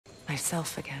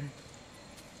myself again.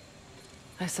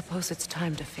 I suppose it's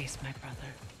time to face my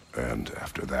brother. And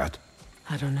after that?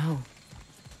 I don't know.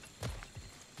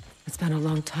 It's been a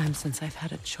long time since I've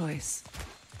had a choice.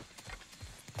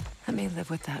 Let me live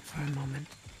with that for a moment.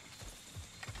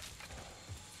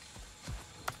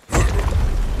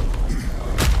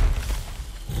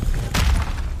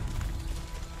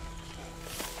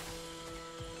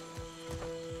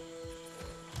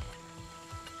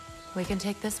 We can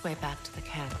take this way back to the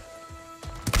camp.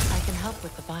 I can help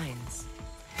with the vines.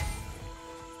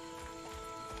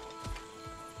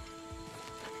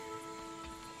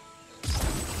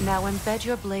 Now embed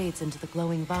your blades into the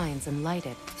glowing vines and light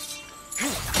it.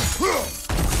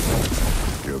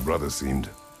 Your brother seemed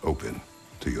open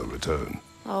to your return.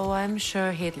 Oh, I'm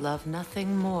sure he'd love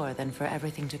nothing more than for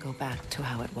everything to go back to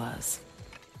how it was,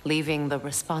 leaving the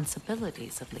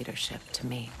responsibilities of leadership to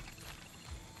me.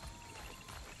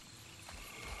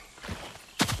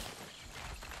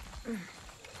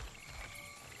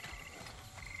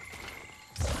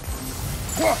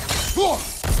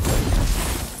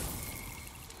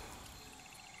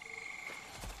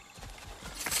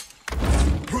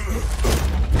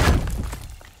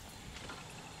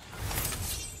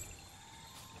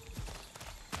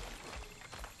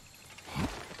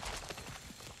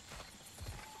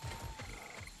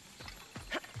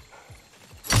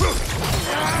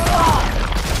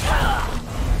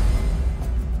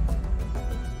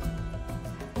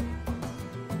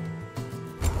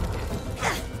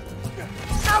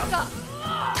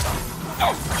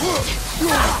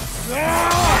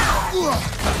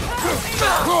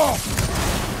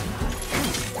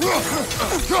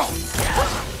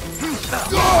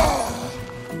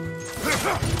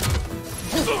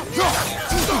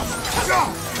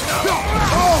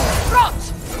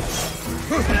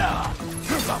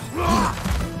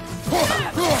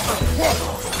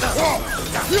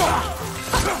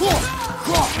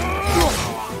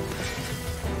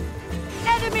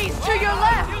 Enemies to your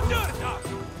left!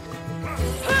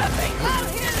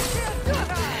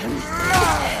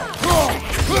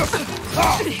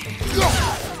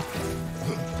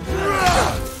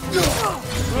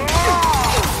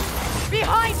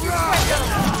 Behind you,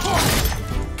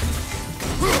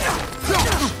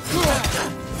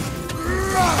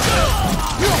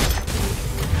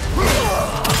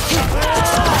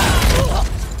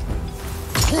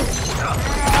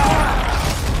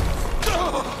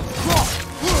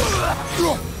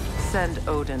 Send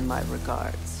Odin my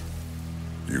regards.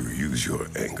 You use your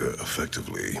anger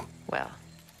effectively. Well,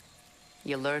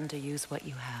 you learn to use what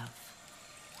you have.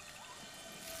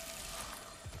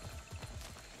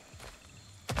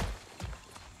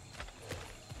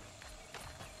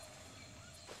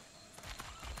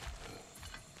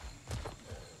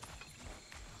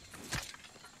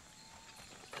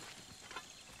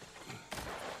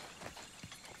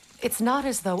 It's not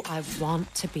as though I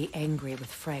want to be angry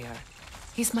with Freyr.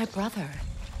 He's my brother.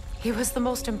 He was the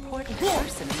most important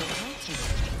person in the world to me.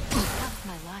 Half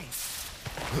my life.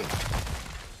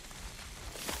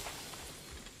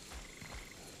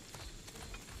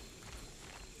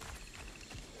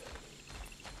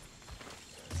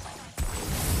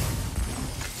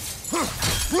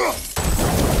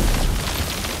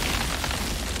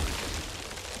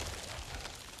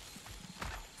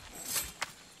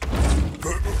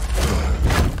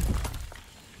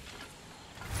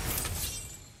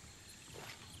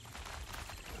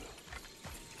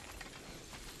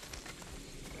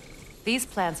 These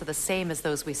plants are the same as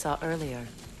those we saw earlier.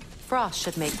 Frost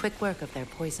should make quick work of their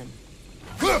poison.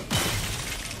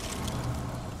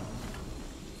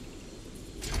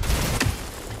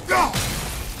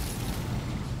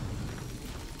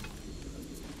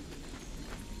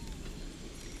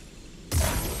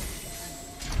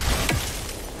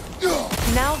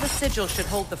 Now the sigil should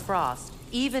hold the frost,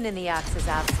 even in the axe's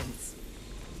absence.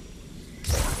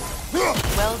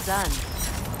 Well done.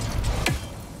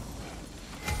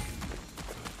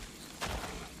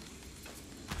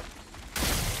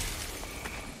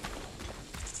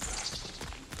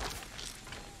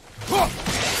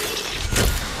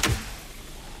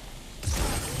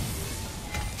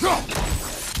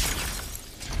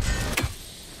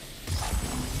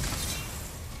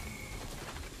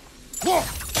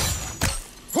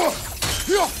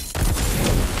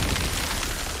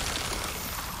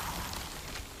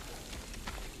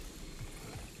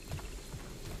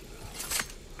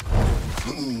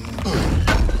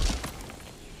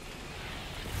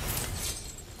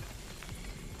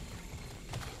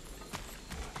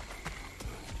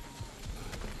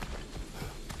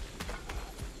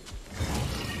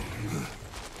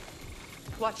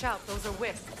 Watch out, those are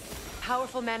wisps.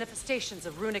 Powerful manifestations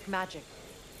of runic magic.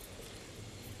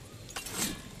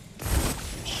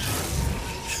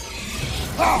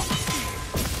 Could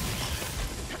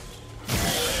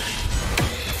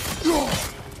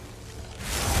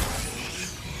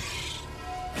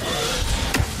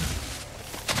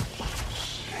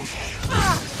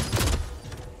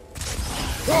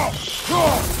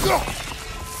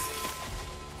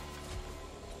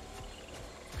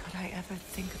I ever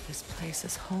think of this place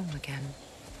as home again?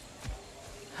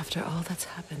 After all that's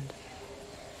happened.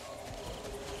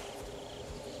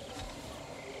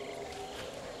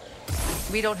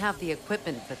 We don't have the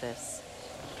equipment for this.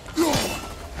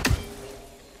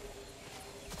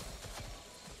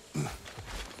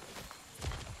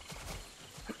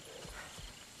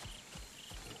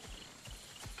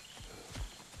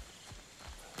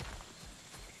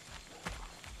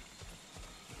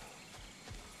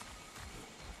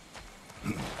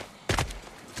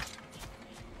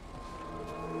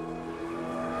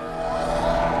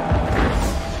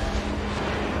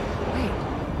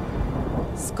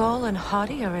 Skoll and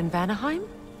Hati are in Vanaheim?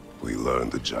 We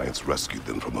learned the giants rescued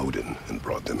them from Odin and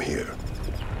brought them here.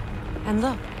 And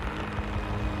look,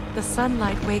 the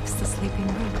sunlight wakes the sleeping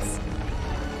roots.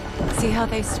 See how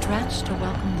they stretch to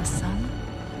welcome the sun?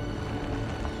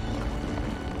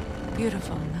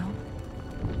 Beautiful, no?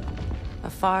 A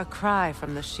far cry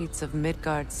from the sheets of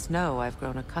Midgard snow I've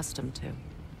grown accustomed to.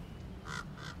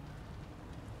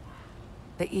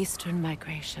 The Eastern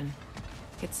migration.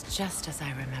 It's just as I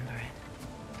remember it.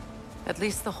 At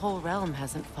least the whole realm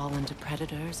hasn't fallen to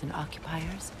predators and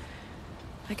occupiers.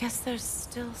 I guess there's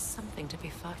still something to be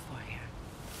fought for here.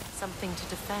 Something to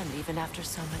defend even after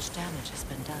so much damage has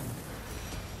been done.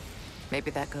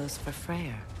 Maybe that goes for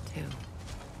Freyr, too.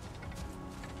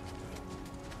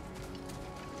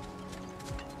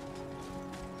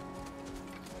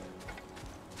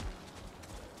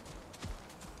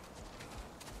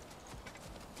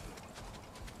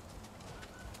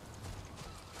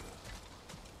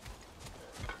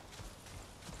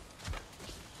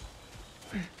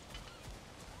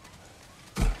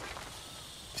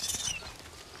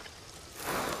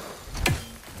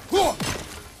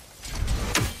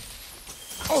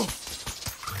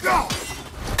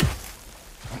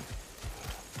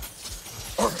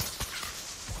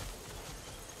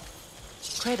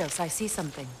 Kratos, I see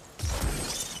something.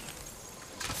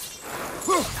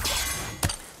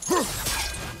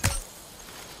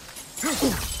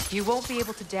 You won't be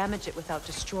able to damage it without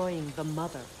destroying the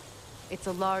Mother. It's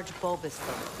a large bulbous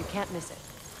thing. You can't miss it.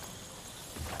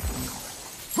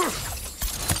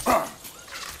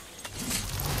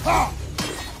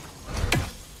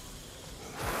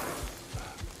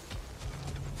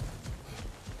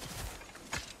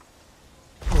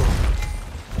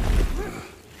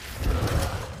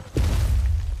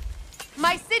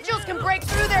 My sigils can break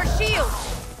through their shields!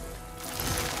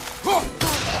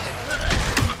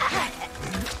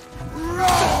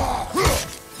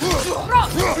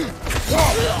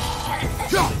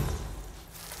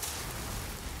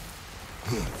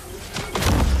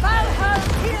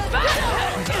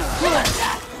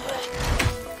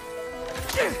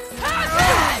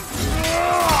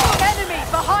 Enemy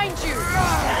behind you!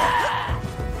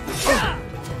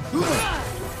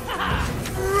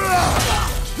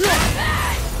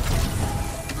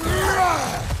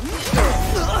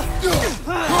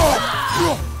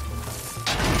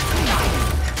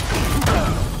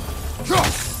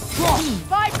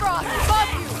 Bifrost above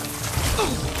you!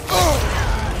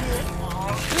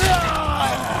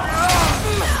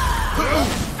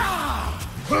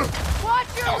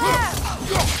 Watch your left!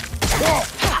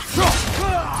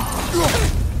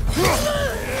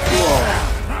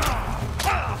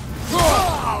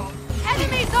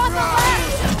 Enemies on the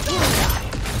left!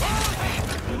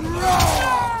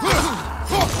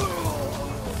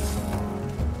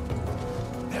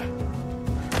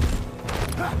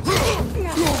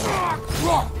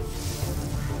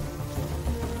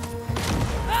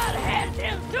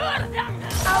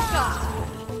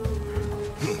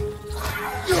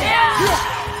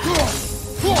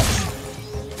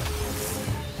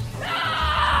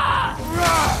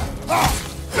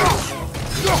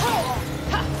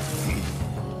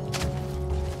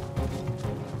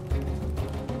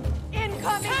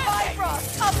 Incoming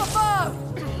Bifrost up above!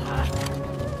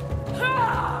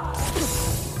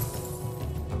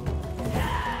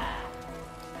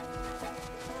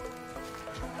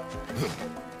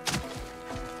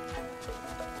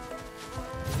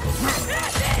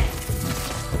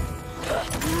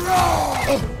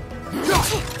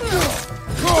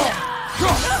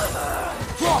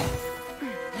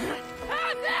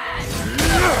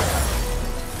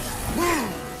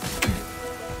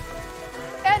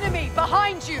 Enemy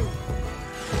behind you!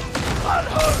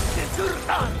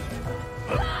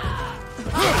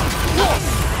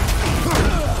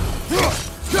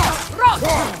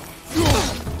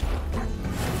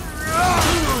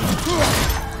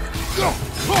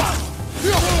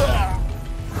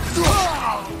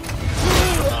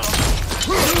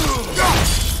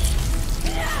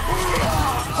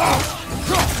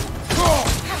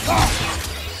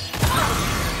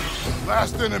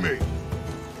 enemy!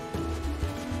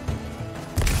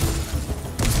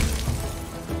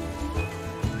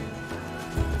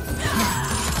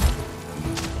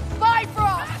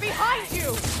 Bifrost! Behind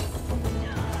you!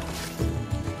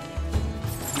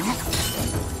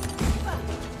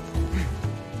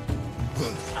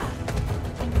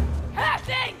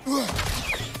 Passing!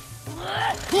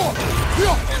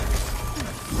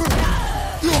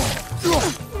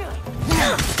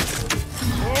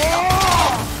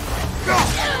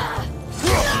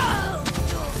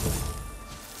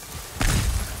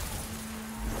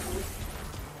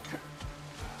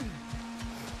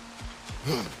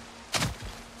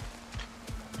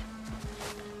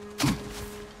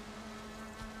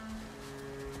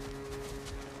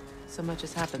 So much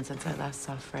has happened since I last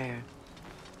saw Freyr.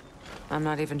 I'm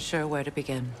not even sure where to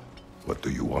begin. What do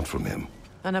you want from him?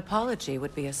 An apology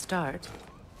would be a start.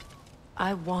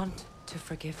 I want to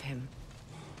forgive him.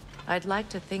 I'd like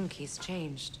to think he's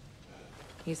changed.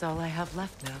 He's all I have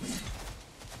left now.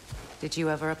 Did you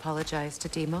ever apologize to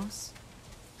Deimos?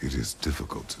 It is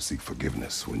difficult to seek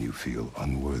forgiveness when you feel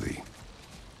unworthy.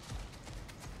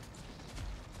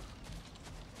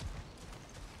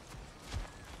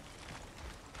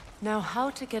 Now, how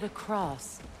to get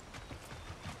across?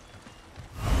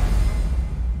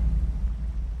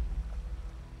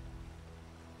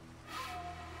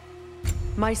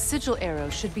 My sigil arrow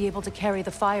should be able to carry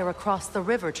the fire across the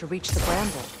river to reach the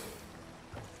bramble.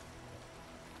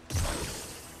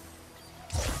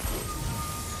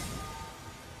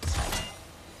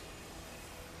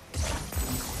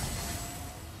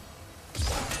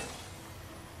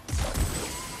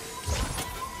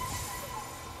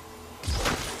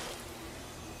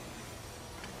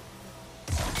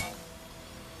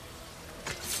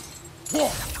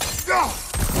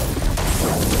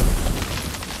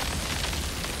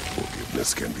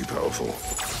 Forgiveness can be powerful,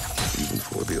 even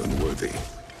for the unworthy.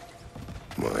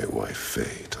 My wife,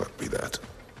 Faye, taught me that.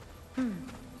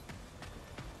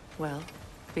 Well,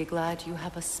 be glad you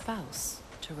have a spouse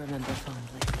to remember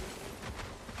fondly.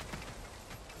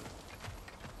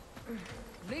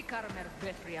 Likarmer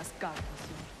vetrias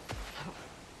karpasum.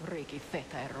 Riki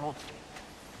feta erofi.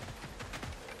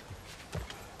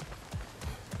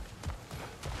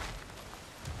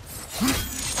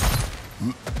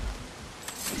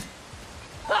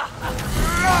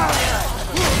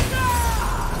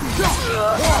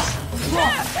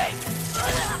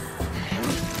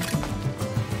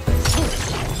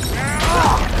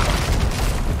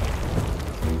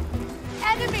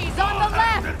 Enemies on the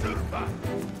left!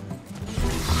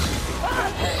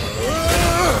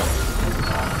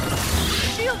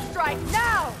 Shield strike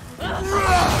now!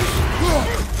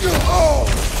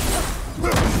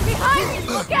 Behind you,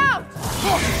 look out!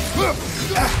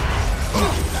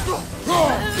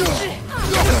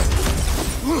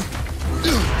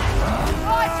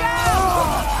 Watch out!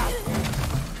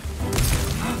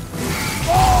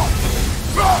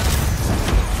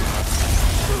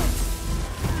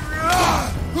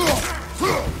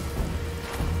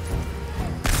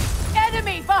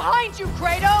 Enemy behind you,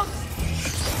 Kratos!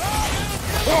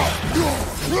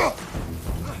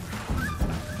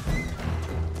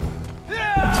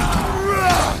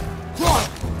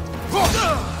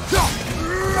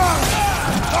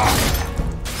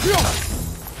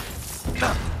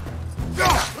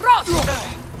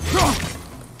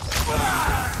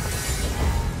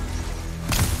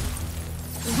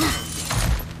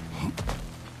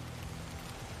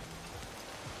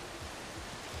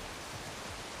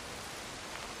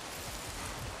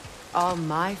 All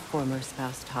my former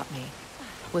spouse taught me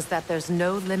was that there's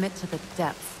no limit to the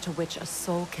depth to which a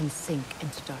soul can sink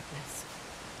into darkness.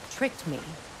 Tricked me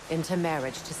into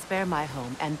marriage to spare my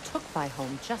home, and took my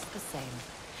home just the same.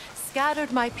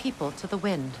 Scattered my people to the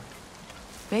wind.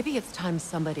 Maybe it's time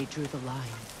somebody drew the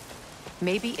line.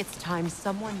 Maybe it's time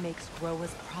someone makes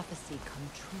Groa's prophecy come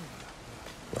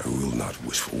true. I will not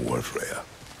wish for war, Freya.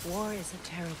 War is a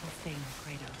terrible thing,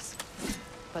 Kratos.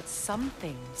 But some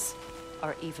things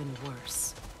are even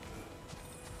worse.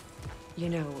 You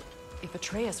know, if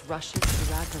Atreus rushes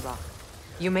to Ragnarok,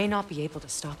 you may not be able to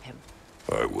stop him.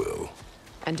 I will.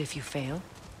 And if you fail?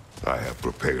 I have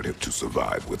prepared him to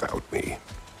survive without me,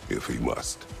 if he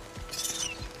must.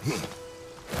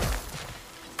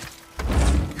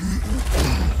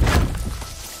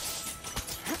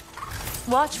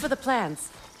 Watch for the plants.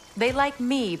 They like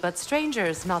me, but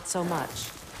strangers not so much.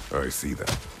 I see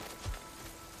that.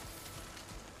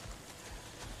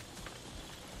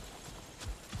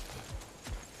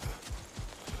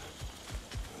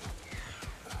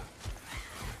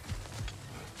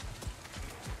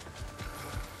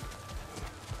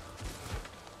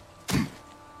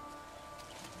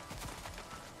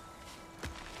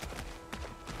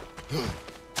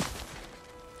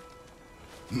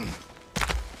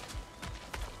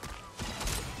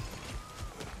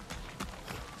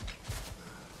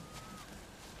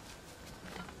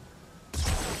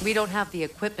 We don't have the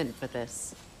equipment for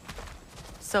this.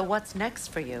 So what's next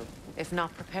for you, if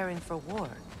not preparing for war?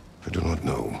 I do not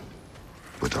know,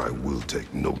 but I will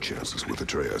take no chances with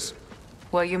Atreus.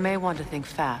 Well, you may want to think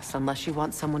fast, unless you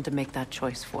want someone to make that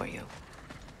choice for you.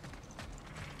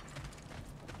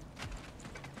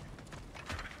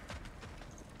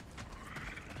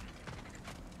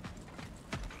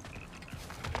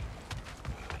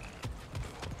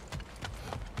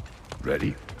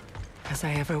 Ready? As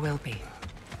I ever will be.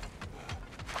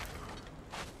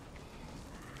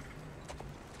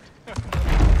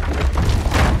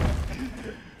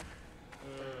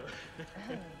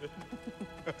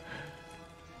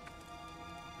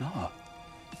 No.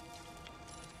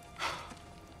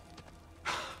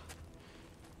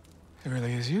 It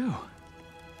really is you.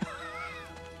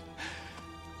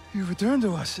 You returned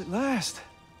to us at last.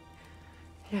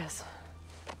 Yes.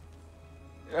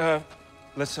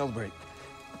 Let's celebrate.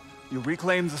 You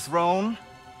reclaim the throne.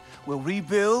 We'll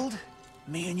rebuild.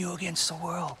 Me and you against the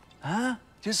world. Huh?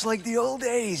 Just like the old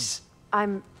days.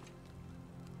 I'm...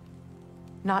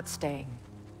 not staying.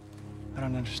 I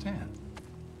don't understand.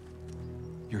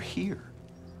 You're here.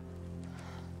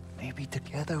 Maybe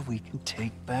together we can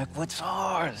take back what's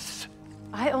ours.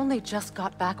 I only just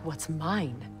got back what's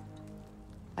mine.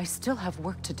 I still have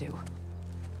work to do.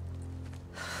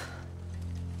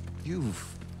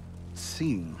 You've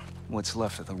seen what's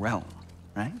left of the realm,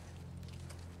 right?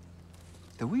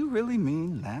 Do we really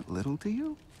mean that little to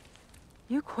you?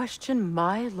 You question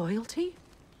my loyalty?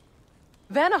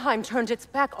 Vanaheim turned its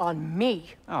back on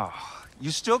me. Oh,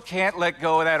 you still can't let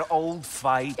go of that old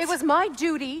fight? It was my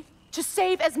duty to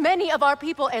save as many of our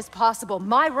people as possible.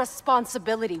 My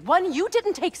responsibility. One you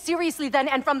didn't take seriously then,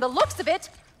 and from the looks of it,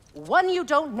 one you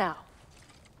don't now.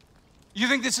 You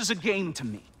think this is a game to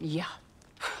me? Yeah.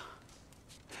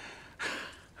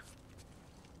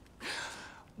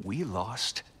 We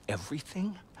lost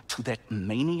everything to that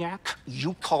maniac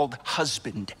you called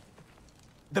husband.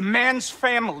 The man's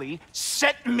family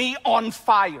set me on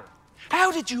fire.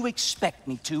 How did you expect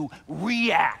me to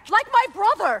react? Like my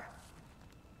brother!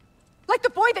 Like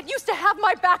the boy that used to have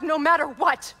my back no matter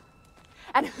what!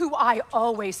 And who I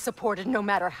always supported no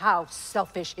matter how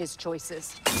selfish his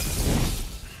choices.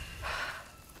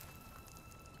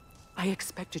 I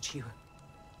expected you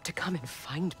to come and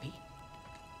find me.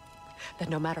 That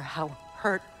no matter how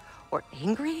hurt or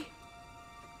angry,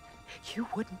 you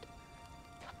wouldn't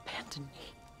abandon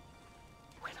me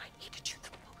when I needed you the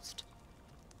most.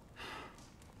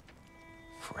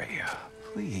 Freya,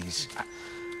 please.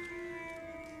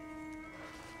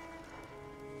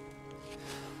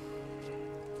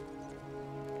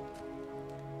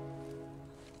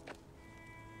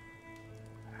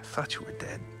 I thought you were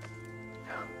dead.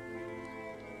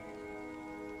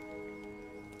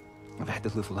 I've had to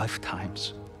live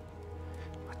lifetimes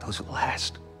with those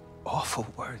last awful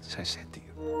words I said to you.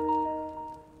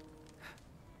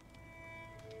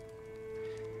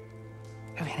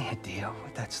 Have any idea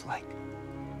what that's like?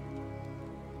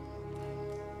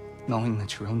 Knowing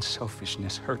that your own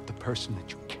selfishness hurt the person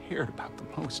that you cared about the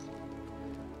most.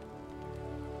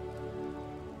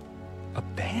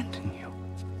 Abandon you.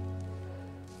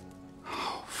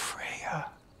 Oh, Freya.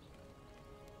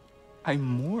 I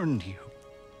mourned you.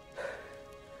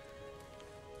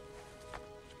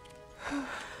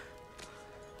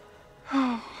 Oh,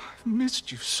 I've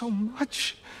missed you so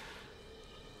much.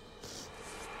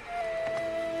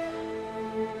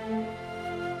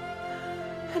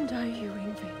 And are you,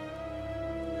 Ingvi?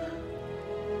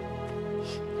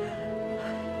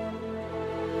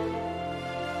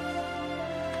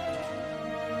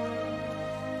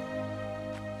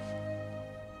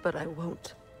 But I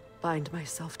won't bind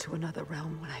myself to another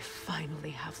realm when I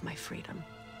finally have my freedom.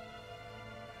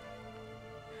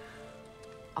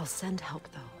 I'll send help,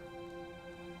 though.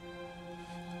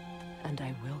 And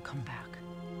I will come back.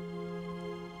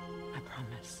 I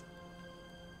promise.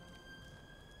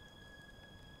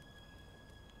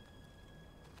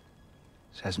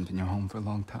 This hasn't been your home for a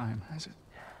long time, has it?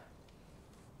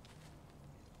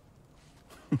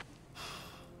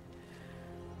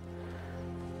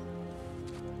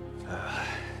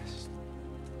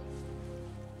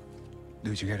 Do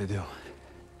what you gotta do.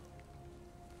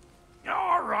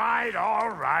 All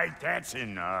right, that's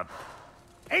enough.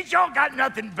 Ain't y'all got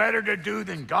nothing better to do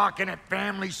than gawking at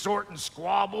family sorting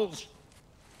squabbles?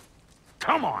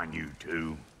 Come on, you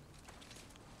two.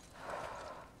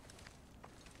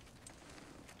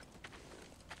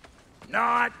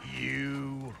 Not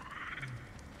you.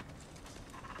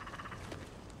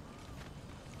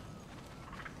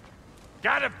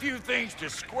 Got a few things to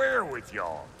square with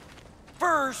y'all.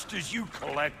 First is you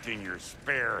collecting your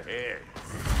spare heads.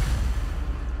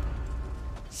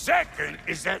 Second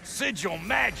is that sigil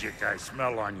magic I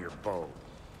smell on your bow.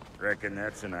 Reckon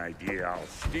that's an idea I'll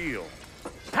steal.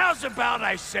 How's about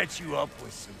I set you up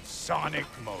with some sonic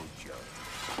mojo?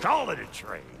 Call it a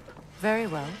trade. Very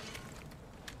well.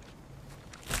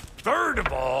 Third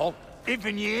of all, if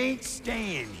you ain't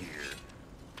staying here,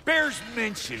 bears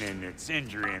mentioning that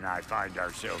Sindri and I find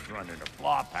ourselves running a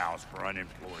flophouse for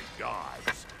unemployed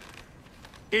gods.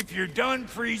 If you're done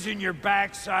freezing your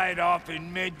backside off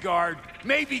in Midgard,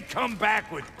 maybe come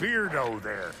back with Beardo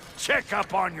there. Check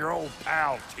up on your old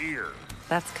pal Tyr.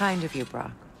 That's kind of you,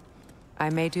 Brock. I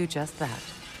may do just that.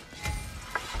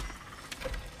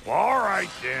 Well, all right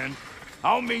then.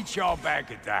 I'll meet y'all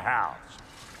back at the house.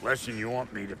 Unless you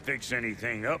want me to fix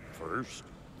anything up first.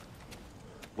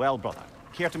 Well, brother,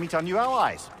 care to meet our new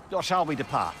allies? Or shall we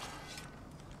depart?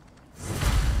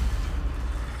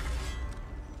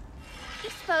 You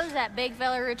suppose that big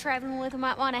fella we're traveling with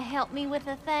might want to help me with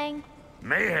a thing?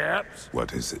 Mayhaps.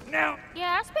 What is it? Now,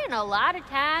 Yeah, I spent a lot of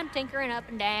time tinkering up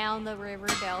and down the river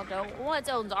delta. Once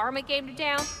Odin's army came to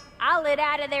town, I lit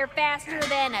out of there faster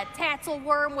than a tassel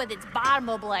worm with its bottom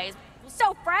ablaze. Was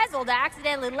so frazzled I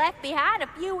accidentally left behind a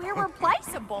few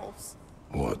irreplaceables.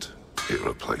 What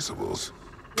irreplaceables?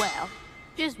 Well,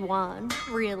 just one,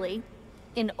 really.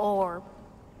 An orb.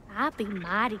 I'd be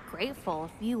mighty grateful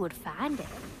if you would find it.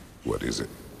 What is it?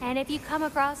 And if you come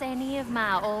across any of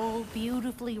my old,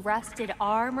 beautifully rusted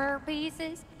armor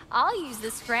pieces, I'll use the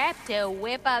scrap to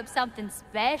whip up something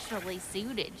specially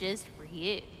suited just for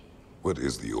you. What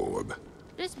is the orb?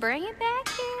 Just bring it back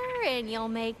here and you'll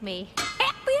make me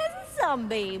happy as a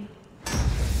sunbeam.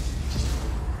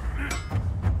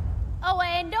 Oh,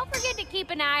 and don't forget to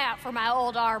keep an eye out for my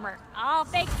old armor. I'll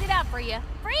fix it up for you,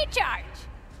 free of charge.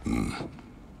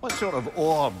 What sort of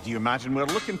orb do you imagine we're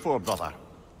looking for, brother?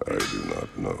 I do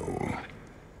not know.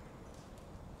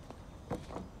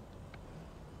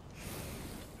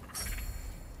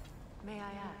 May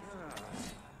I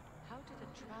ask, how did a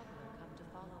traveler come to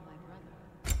follow my brother?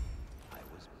 I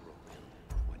was broken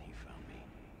when he found me.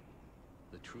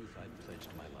 The truth I'd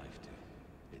pledged my life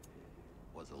to, it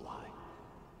was a lie.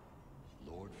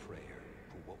 Lord Freyr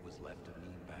put what was left of me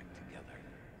back together.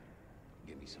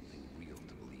 Give me something real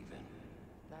to believe in.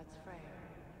 That's Freyr,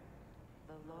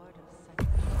 the Lord of Second.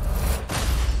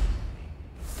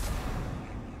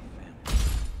 Give me a family,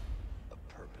 a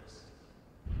purpose,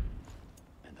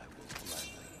 and I will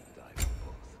gladly die for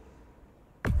both.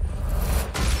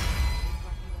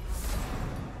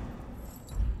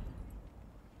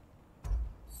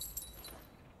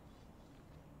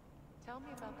 Tell me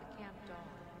about the camp dog.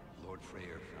 Lord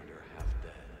Freyr found her half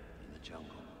dead in the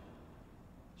jungle.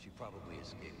 She probably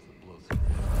escaped the blows of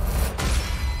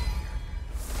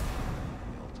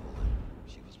we all told him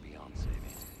she was beyond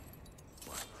saving.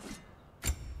 But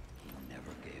he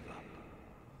never gave up.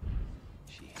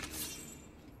 She healed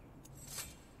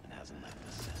and hasn't left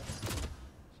us since.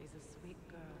 She's a sweet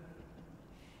girl.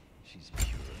 She's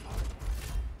pure of heart,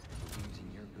 believes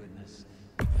in your goodness.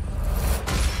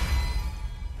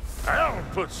 I'll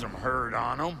put some hurt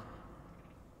on them.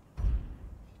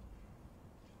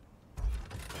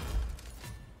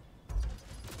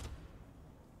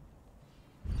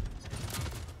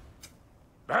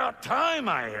 About time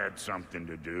I had something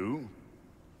to do.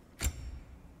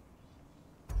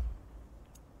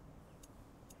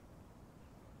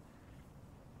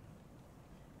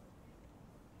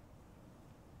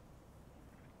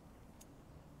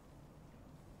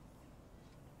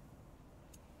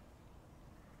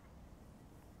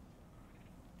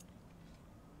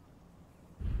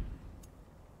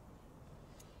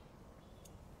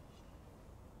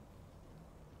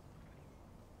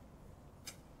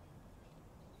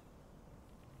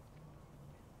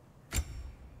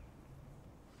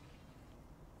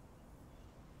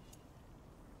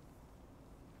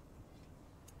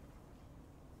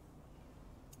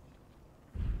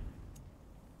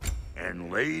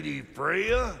 And Lady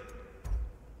Freya?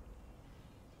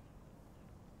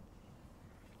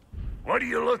 What are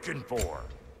you looking for?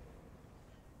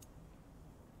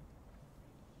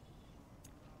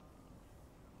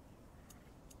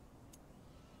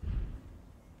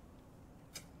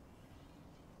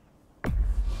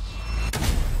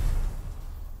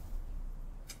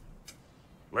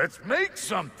 Let's make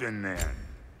something then.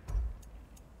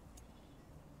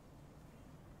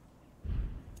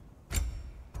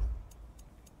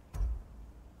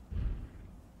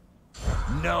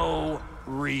 No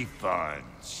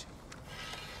refunds.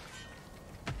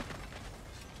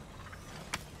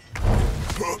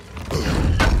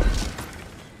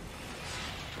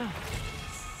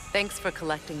 Thanks for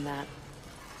collecting that.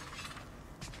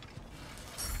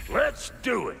 Let's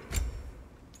do it!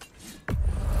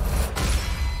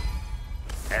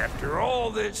 After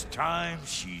all this time,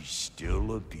 she's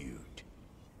still a beaut.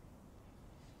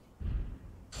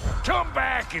 Come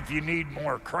back if you need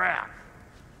more crap.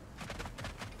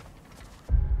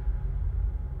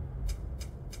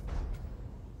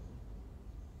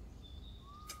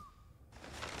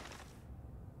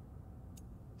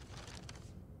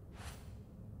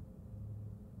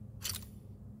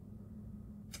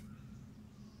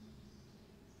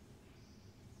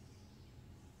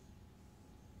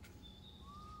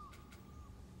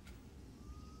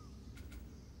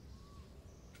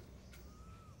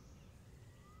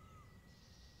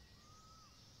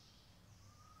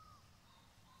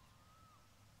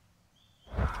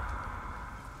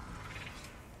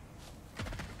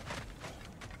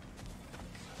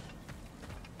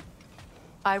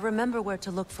 I remember where to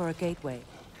look for a gateway.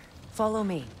 Follow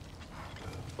me.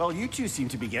 Well, you two seem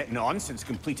to be getting on since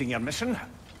completing your mission.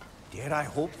 Dare I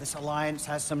hope this alliance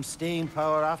has some staying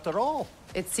power after all?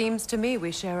 It seems to me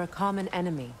we share a common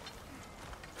enemy.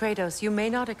 Kratos, you may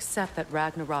not accept that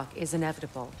Ragnarok is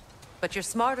inevitable, but you're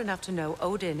smart enough to know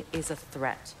Odin is a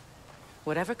threat.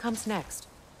 Whatever comes next,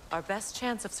 our best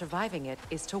chance of surviving it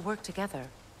is to work together.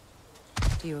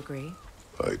 Do you agree?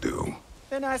 I do.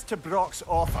 Then as to Brock's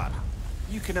offer,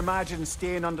 you can imagine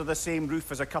staying under the same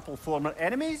roof as a couple former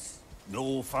enemies?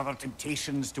 No further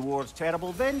temptations towards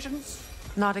terrible vengeance?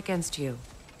 Not against you.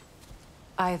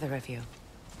 Either of you.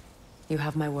 You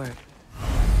have my word.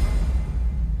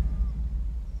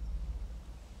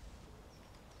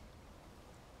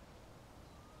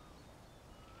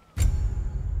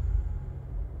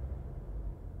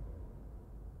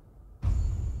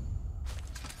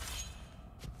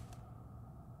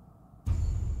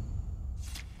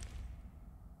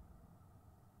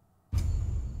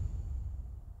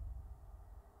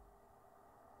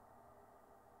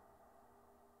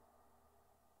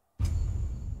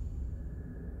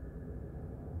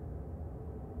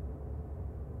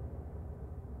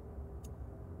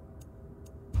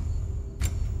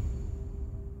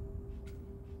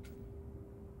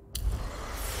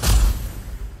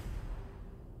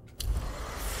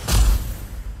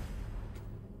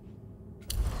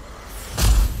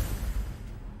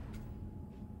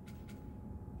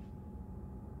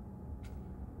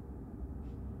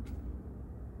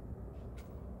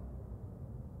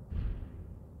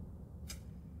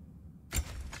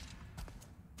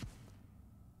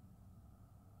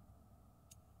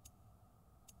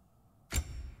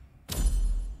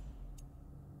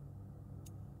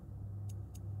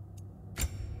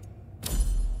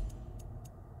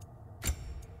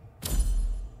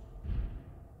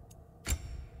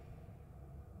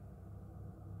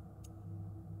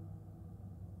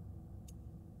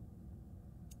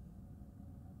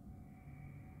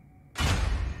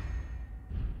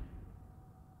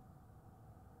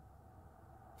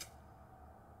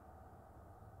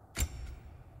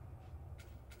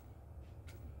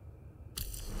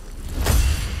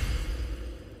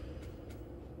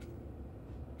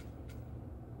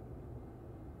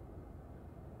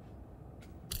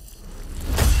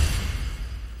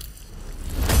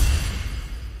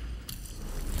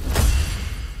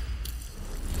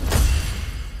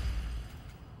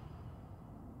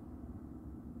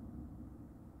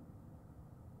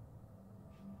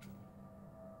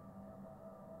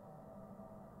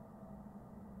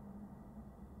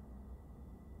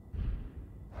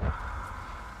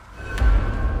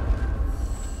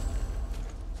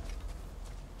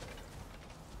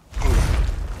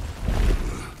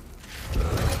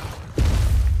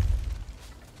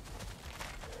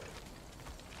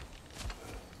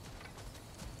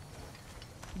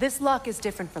 This lock is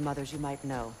different from others you might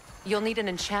know. You'll need an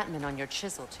enchantment on your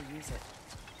chisel to use it.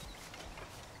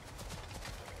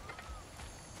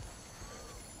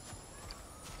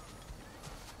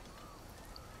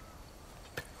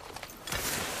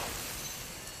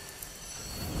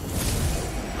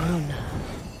 Runa.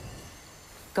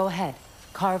 Go ahead.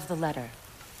 Carve the letter.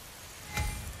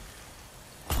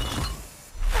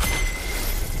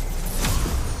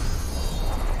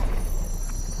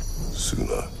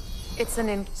 Suna. It's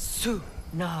an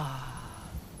Suna.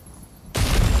 The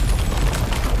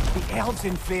elves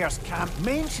in Freyr's camp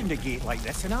mentioned a gate like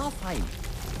this in Alfheim.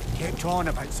 Kept on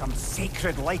about some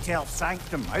sacred light elf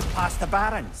sanctum out past the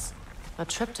barrens. A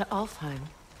trip to Alfheim.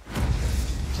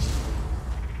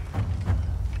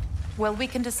 Well, we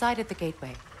can decide at the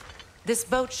gateway. This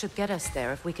boat should get us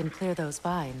there if we can clear those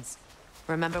vines.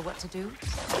 Remember what to do?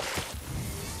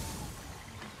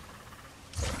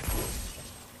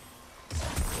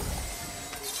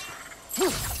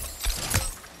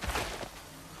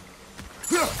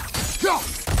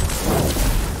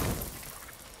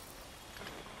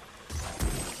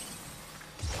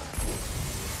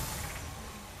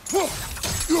 There's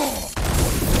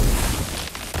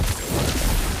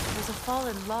a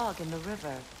fallen log in the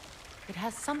river. It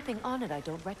has something on it I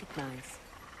don't recognize.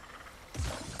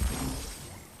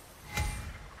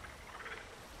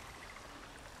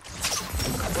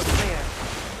 We're clear.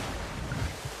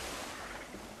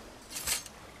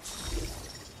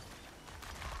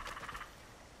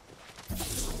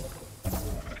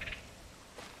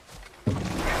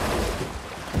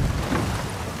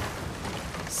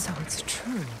 So it's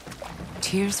true.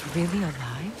 Tyr's really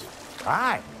alive?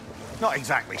 Aye. Not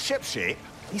exactly shipshape.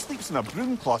 He sleeps in a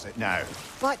broom closet now.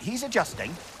 But he's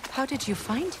adjusting. How did you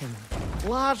find him?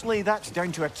 Largely, that's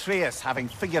down to Atreus having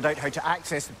figured out how to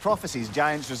access the prophecies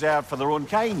giants reserve for their own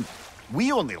kind.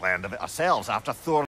 We only learned of it ourselves after Thor